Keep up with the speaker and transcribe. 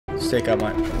Stake out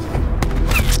my...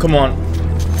 Come on.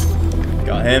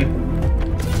 Got him.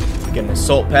 Get an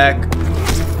assault pack.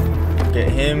 Get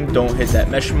him. Don't hit that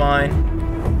mesh mine.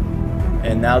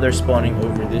 And now they're spawning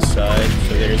over this side.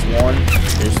 So there's one.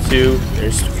 There's two.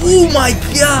 There's... Oh my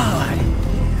god!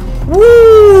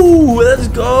 Woo! Let's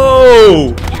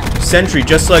go! Sentry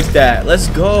just like that. Let's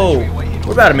go.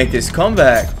 We're about to make this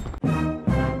comeback.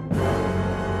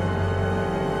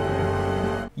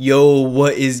 Yo,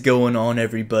 what is going on,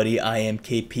 everybody? I am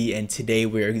KP, and today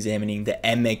we're examining the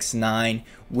MX9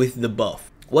 with the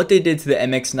buff. What they did to the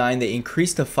MX9, they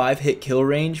increased the 5-hit kill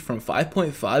range from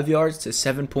 5.5 yards to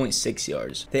 7.6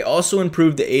 yards. They also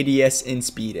improved the ADS in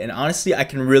speed, and honestly, I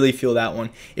can really feel that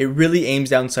one. It really aims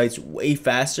down sights way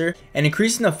faster, and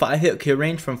increasing the 5-hit kill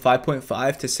range from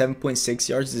 5.5 to 7.6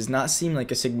 yards does not seem like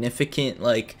a significant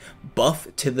buff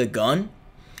to the gun.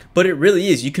 But it really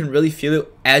is. You can really feel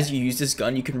it as you use this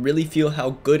gun. You can really feel how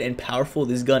good and powerful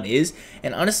this gun is,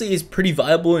 and honestly is pretty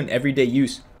viable in everyday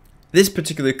use. This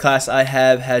particular class I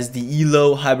have has the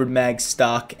ELO, hybrid mag,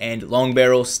 stock, and long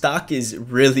barrel. Stock is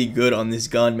really good on this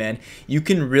gun, man. You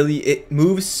can really, it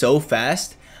moves so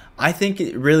fast. I think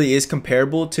it really is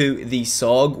comparable to the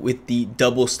SOG with the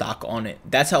double stock on it.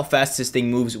 That's how fast this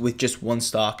thing moves with just one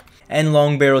stock. And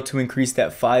long barrel to increase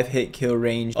that 5-hit kill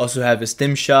range. Also have a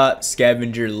stim shot,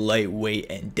 scavenger, lightweight,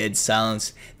 and dead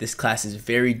silence. This class is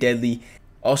very deadly.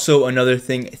 Also, another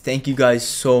thing, thank you guys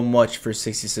so much for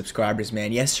 60 subscribers,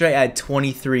 man. Yesterday I had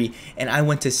 23 and I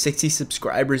went to 60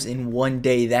 subscribers in one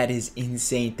day. That is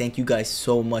insane. Thank you guys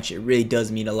so much. It really does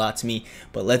mean a lot to me.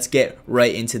 But let's get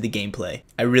right into the gameplay.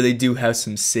 I really do have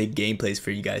some sick gameplays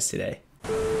for you guys today.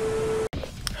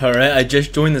 Alright, I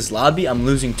just joined this lobby. I'm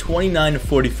losing 29 to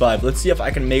 45. Let's see if I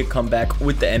can make a comeback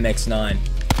with the MX9.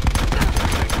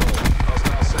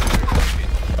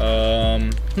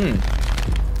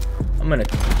 I'm in a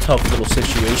tough little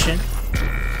situation.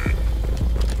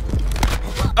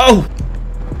 Oh!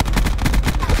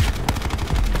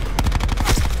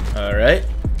 Alright.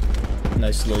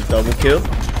 Nice little double kill.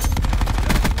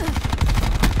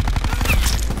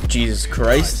 Jesus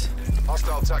Christ.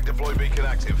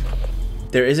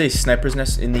 There is a sniper's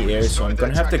nest in the air, so I'm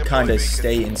gonna have to kind of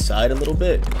stay inside a little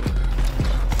bit.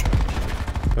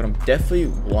 But I'm definitely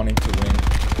wanting to win.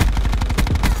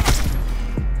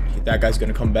 That guy's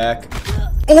gonna come back,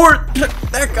 or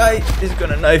that guy is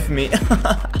gonna knife me.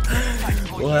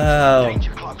 Wow,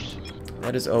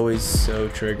 that is always so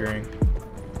triggering.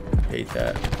 Hate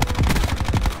that.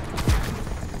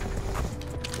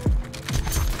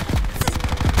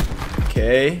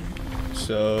 Okay,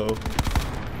 so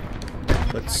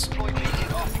let's,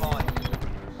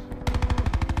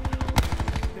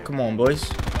 come on,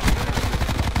 boys.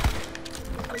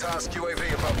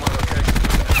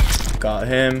 Got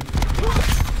him.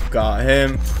 Got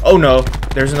him. Oh no,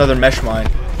 there's another mesh mine.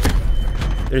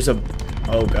 There's a...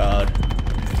 Oh god.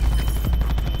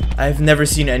 I've never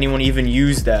seen anyone even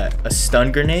use that. A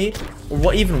stun grenade? Or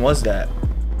what even was that?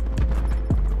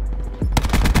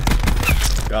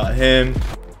 Got him.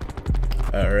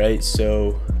 Alright,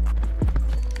 so...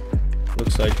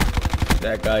 Looks like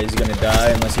that guy is gonna die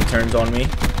unless he turns on me.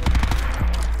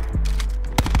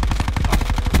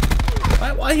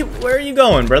 Where are you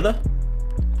going, brother?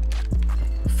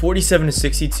 47 to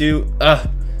 62.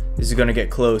 This is gonna get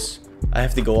close. I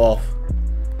have to go off.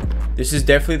 This is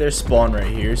definitely their spawn right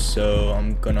here, so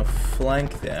I'm gonna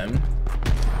flank them.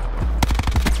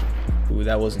 Ooh,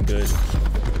 that wasn't good.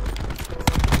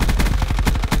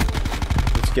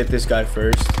 Let's get this guy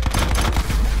first.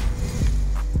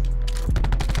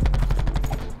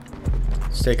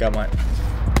 Let's take out my...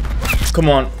 Come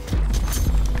on.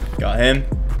 Got him.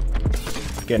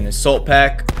 Get an assault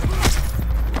pack.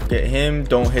 Get him.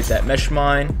 Don't hit that mesh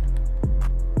mine.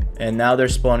 And now they're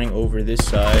spawning over this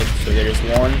side. So there's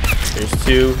one. There's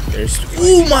two. There's...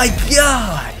 Oh my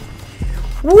god!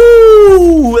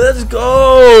 Woo! Let's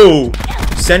go!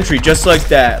 Sentry just like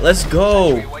that. Let's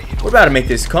go. We're about to make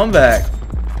this comeback.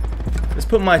 Let's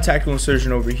put my tactical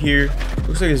insertion over here.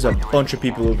 Looks like there's a bunch of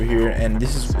people over here. And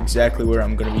this is exactly where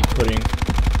I'm going to be putting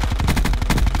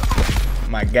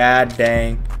my god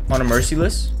dang. On a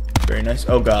merciless. Very nice.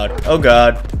 Oh god. Oh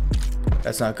god.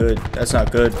 That's not good. That's not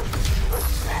good.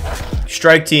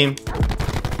 Strike team.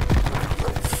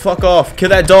 Fuck off. Kill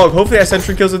that dog. Hopefully that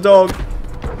sentry kills the dog.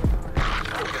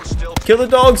 Kill the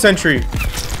dog, sentry.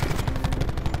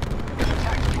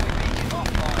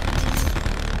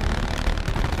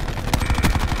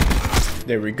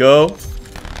 There we go.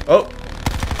 Oh.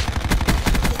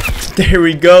 There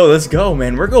we go. Let's go,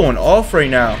 man. We're going off right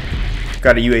now.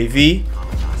 Got a UAV.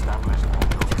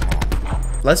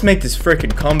 Let's make this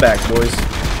freaking comeback, boys.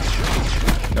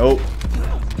 Nope.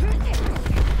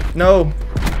 No.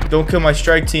 Don't kill my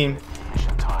strike team.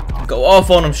 Go off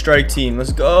on them, strike team.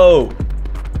 Let's go.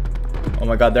 Oh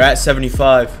my god, they're at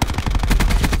 75.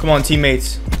 Come on,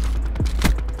 teammates.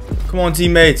 Come on,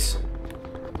 teammates.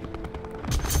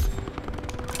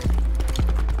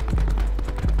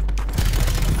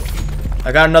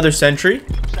 I got another sentry,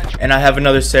 and I have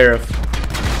another Seraph.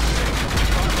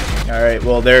 Alright,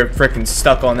 well, they're freaking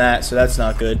stuck on that, so that's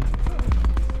not good.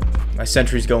 My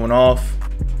sentry's going off.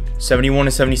 71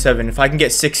 to 77. If I can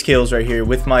get 6 kills right here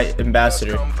with my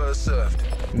ambassador.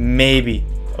 Maybe.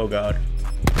 Oh, God.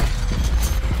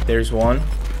 There's one.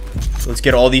 Let's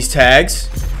get all these tags.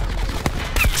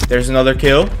 There's another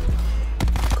kill.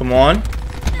 Come on.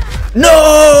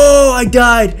 No! I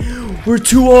died. We're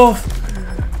 2 off.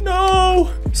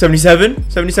 No. 77,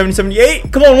 77,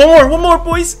 78. Come on, one more,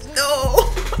 boys.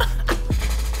 No.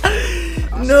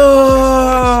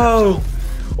 No.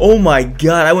 Oh my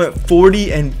god, I went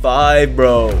 40 and 5,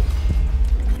 bro.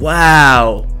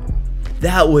 Wow.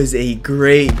 That was a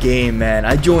great game, man.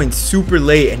 I joined super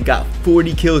late and got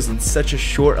 40 kills in such a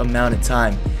short amount of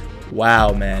time.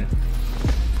 Wow, man.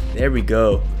 There we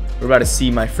go. We're about to see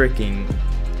my freaking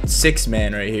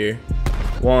 6-man right here.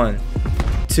 1,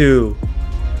 2.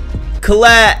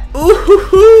 Collat.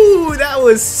 Ooh, that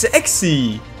was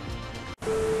sexy.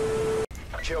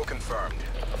 Kill confirmed.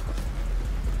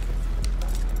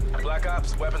 Black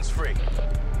Ops, weapons free.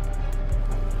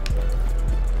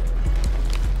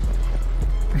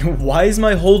 Why is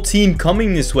my whole team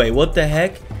coming this way? What the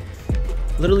heck?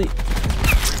 Literally.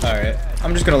 Alright.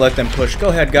 I'm just gonna let them push. Go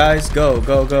ahead, guys. Go,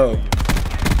 go, go.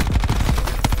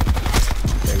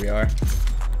 There we are.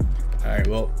 Alright,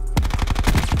 well.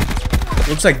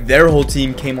 Looks like their whole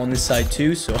team came on this side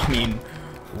too, so I mean,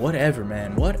 whatever,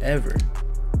 man. Whatever.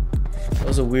 That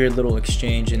was a weird little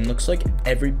exchange, and looks like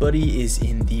everybody is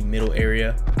in the middle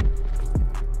area.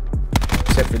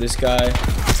 Except for this guy.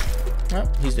 Oh,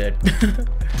 he's dead.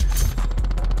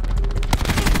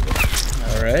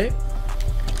 Alright.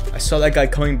 I saw that guy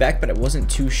coming back, but I wasn't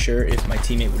too sure if my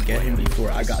teammate would get him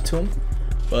before I got to him.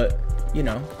 But, you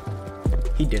know,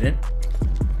 he didn't.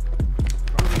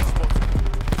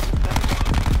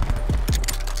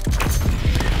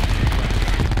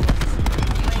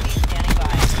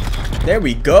 There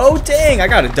we go. Dang, I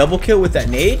got a double kill with that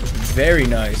nade. Very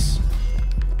nice.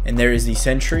 And there is the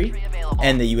sentry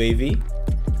and the UAV.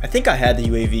 I think I had the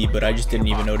UAV, but I just didn't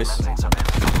even notice.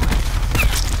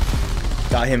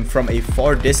 Got him from a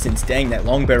far distance. Dang, that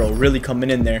long barrel really coming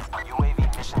in there.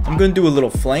 I'm going to do a little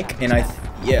flank, and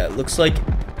yeah, it looks like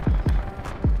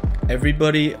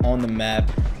everybody on the map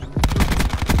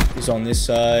is on this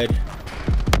side.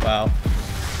 Wow.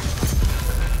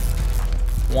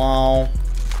 Wow.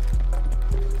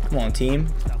 Come on, team.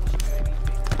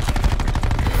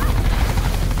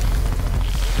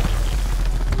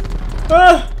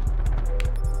 Ah!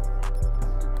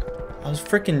 I was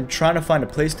freaking trying to find a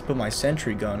place to put my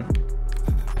sentry gun.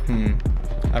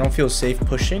 I don't feel safe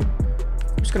pushing.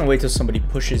 I'm just gonna wait till somebody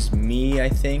pushes me, I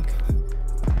think.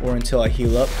 Or until I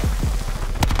heal up.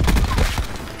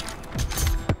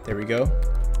 There we go.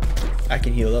 I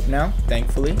can heal up now,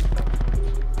 thankfully.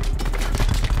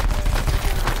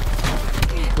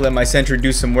 Let my sentry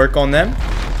do some work on them.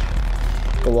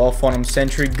 Go off on them,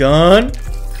 sentry gun.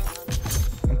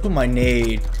 And put my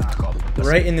nade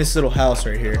right in this little house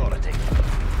right here.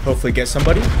 Hopefully get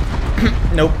somebody.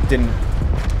 Nope, didn't.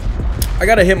 I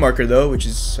got a hit marker though, which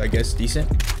is, I guess, decent.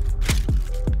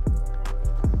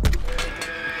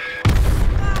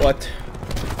 What?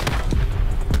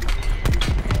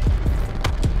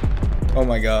 Oh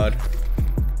my god.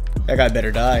 That guy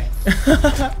better die.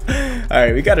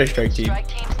 Alright, we got a strike team.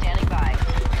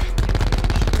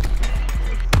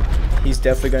 He's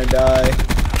definitely gonna die.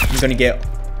 I'm gonna get...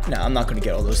 Nah, I'm not gonna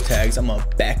get all those tags. I'm gonna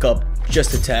back up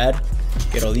just a tad.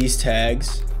 Get all these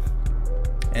tags.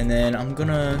 And then I'm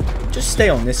gonna just stay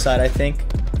on this side, I think.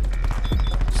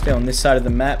 Stay on this side of the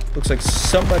map. Looks like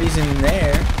somebody's in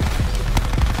there.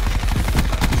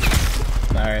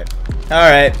 Alright.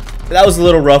 Alright. That was a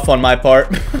little rough on my part.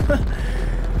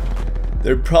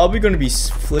 They're probably going to be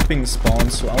flipping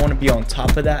spawns, so I want to be on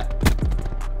top of that.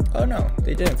 Oh no,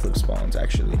 they didn't flip spawns,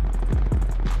 actually.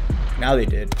 Now they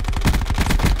did.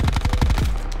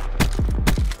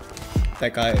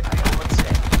 That guy...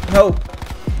 No!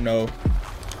 No.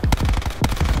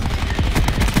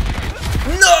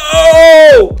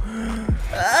 No!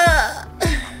 Ah!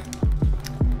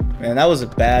 Man, that was a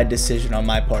bad decision on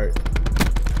my part.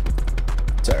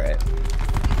 It's alright.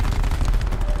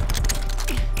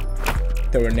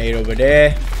 Throw a nade over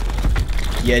there.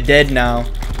 You're dead now.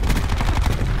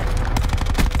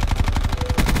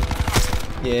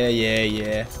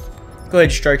 Yeah. Go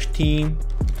ahead, strike team.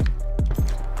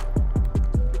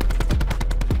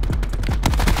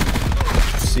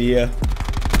 See ya.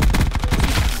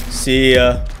 See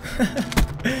ya.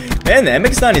 Man, the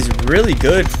MX9 is really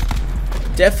good.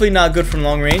 Definitely not good from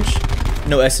long range.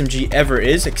 No SMG ever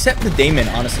is, except the Damon,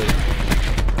 honestly.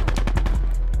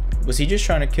 Was he just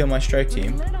trying to kill my strike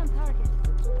team?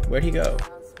 Where'd he go?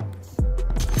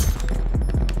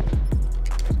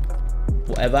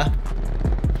 Whatever.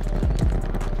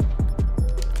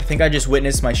 I think I just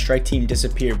witnessed my strike team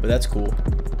disappear, but that's cool.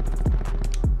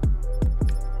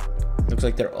 Looks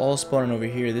like they're all spawning over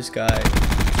here. This guy.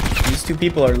 These two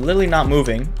people are literally not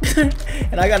moving.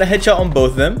 And I got a headshot on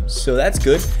both of them, so that's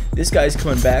good. This guy's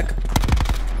coming back.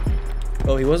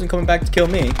 Oh, he wasn't coming back to kill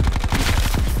me.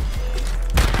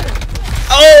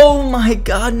 Oh my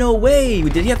god, no way.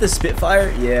 Did he have the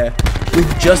Spitfire? Yeah.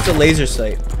 With just a laser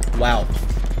sight. Wow.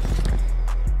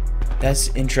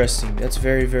 That's interesting. That's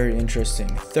very, very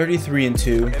interesting. 33 and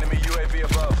 2. Enemy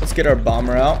UAV above. Let's get our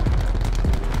bomber out.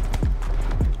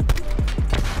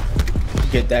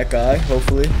 Get that guy,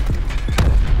 hopefully.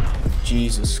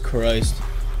 Jesus Christ.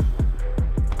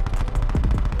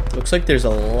 Looks like there's a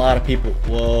lot of people.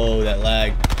 Whoa, that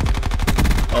lag.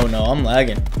 Oh no, I'm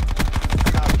lagging.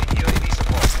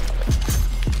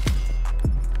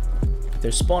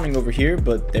 They're spawning over here,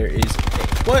 but there is...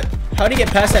 What? How'd he get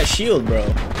past that shield, bro?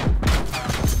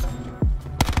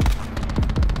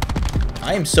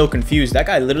 I am so confused. That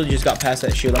guy literally just got past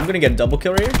that shield. I'm gonna get a double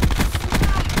kill right here.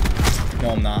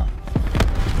 No, I'm not.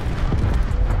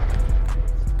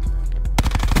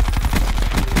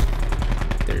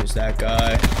 There's that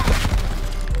guy.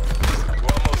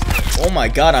 Oh my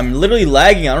god, I'm literally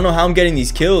lagging. I don't know how I'm getting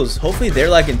these kills. Hopefully they're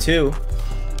lagging too.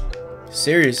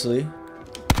 Seriously.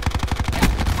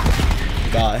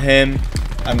 Got him.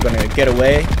 I'm gonna get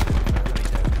away.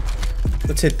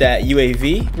 Let's hit that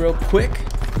UAV real quick.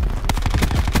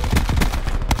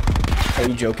 Are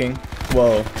you joking?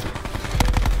 Whoa.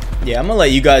 Yeah, I'm gonna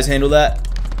let you guys handle that.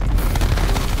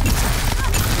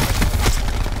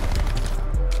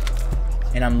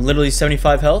 And I'm literally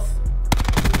 75 health.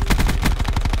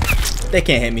 They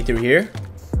can't hit me through here.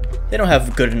 They don't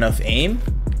have good enough aim.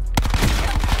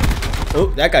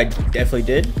 Oh, that guy definitely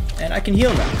did. And I can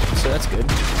heal now, so that's good.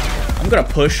 I'm gonna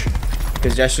push,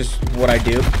 because that's just what I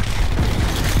do.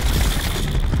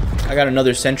 I got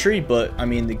another sentry, but I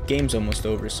mean the game's almost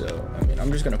over, so I mean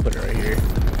I'm just gonna put it right here.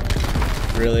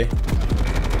 Really?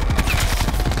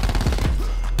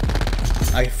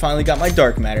 I finally got my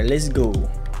dark matter. Let's go.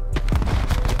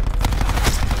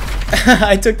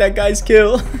 I took that guy's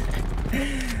kill.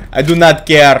 I do not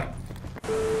care.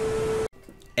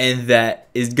 And that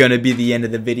is gonna be the end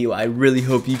of the video. I really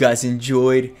hope you guys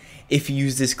enjoyed. If you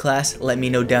use this class, let me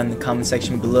know down in the comment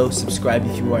section below. Subscribe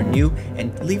if you are new,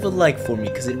 and leave a like for me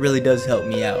because it really does help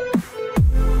me out.